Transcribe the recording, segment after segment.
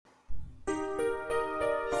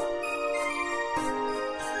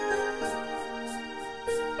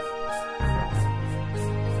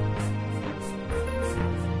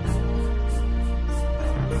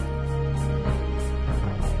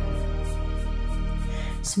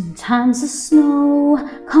Sometimes the snow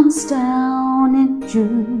comes down in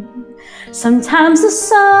June. Sometimes the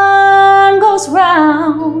sun goes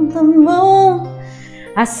round the moon.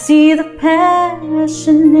 I see the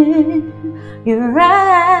passion in your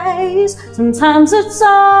eyes. Sometimes it's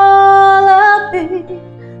all a big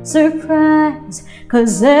surprise,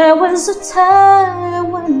 'cause there was a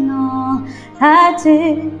time when all I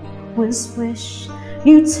did was wish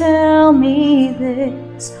you tell me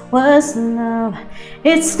this was love.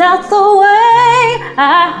 It's not the way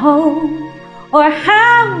I hope or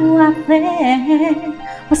how I planned,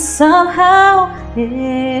 but somehow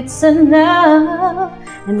it's enough.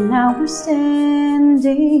 And now we're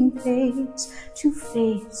standing face to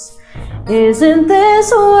face. Isn't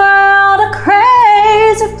this world a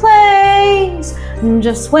crazy place?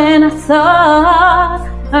 Just when I thought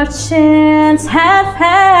our chance had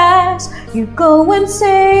passed, you go and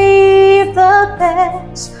save the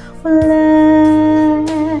best for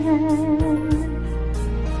last.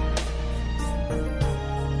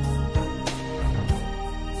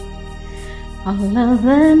 All of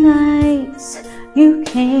the nights you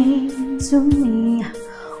came to me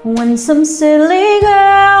when some silly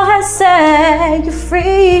girl has set you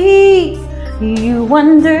free, you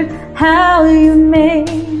wondered how you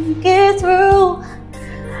make it through.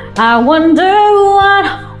 I wonder what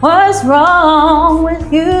was wrong with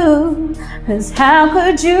you, 'cause how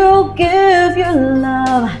could you give your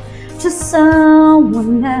love to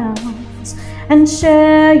someone else and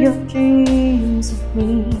share your dreams with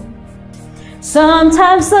me?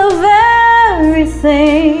 Sometimes the very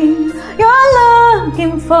thing you're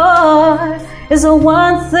looking for is the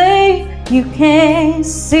one thing you can't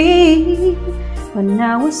see. But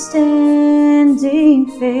now we're standing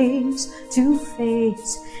face to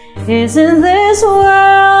face. Isn't this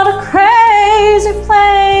world a crazy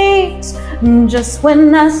place? Just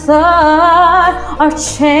when I thought our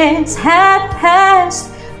chance had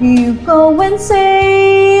passed, you go and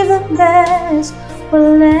save the best for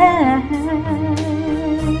last.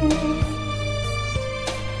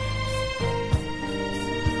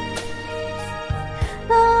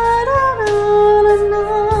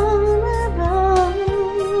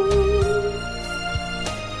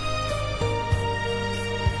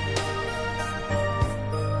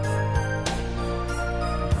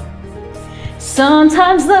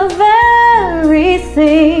 Sometimes the very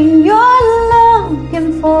thing you're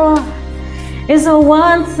looking for is the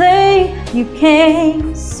one thing you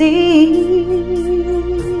can't see.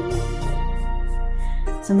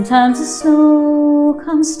 Sometimes the snow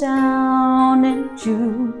comes down in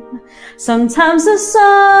June. Sometimes the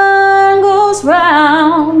sun goes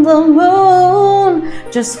round the moon.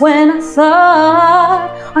 Just when I thought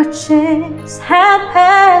our chance had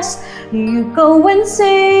passed, you go and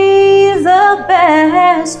save the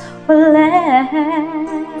best for last.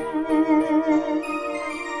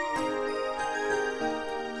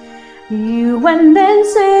 You went and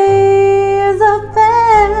saved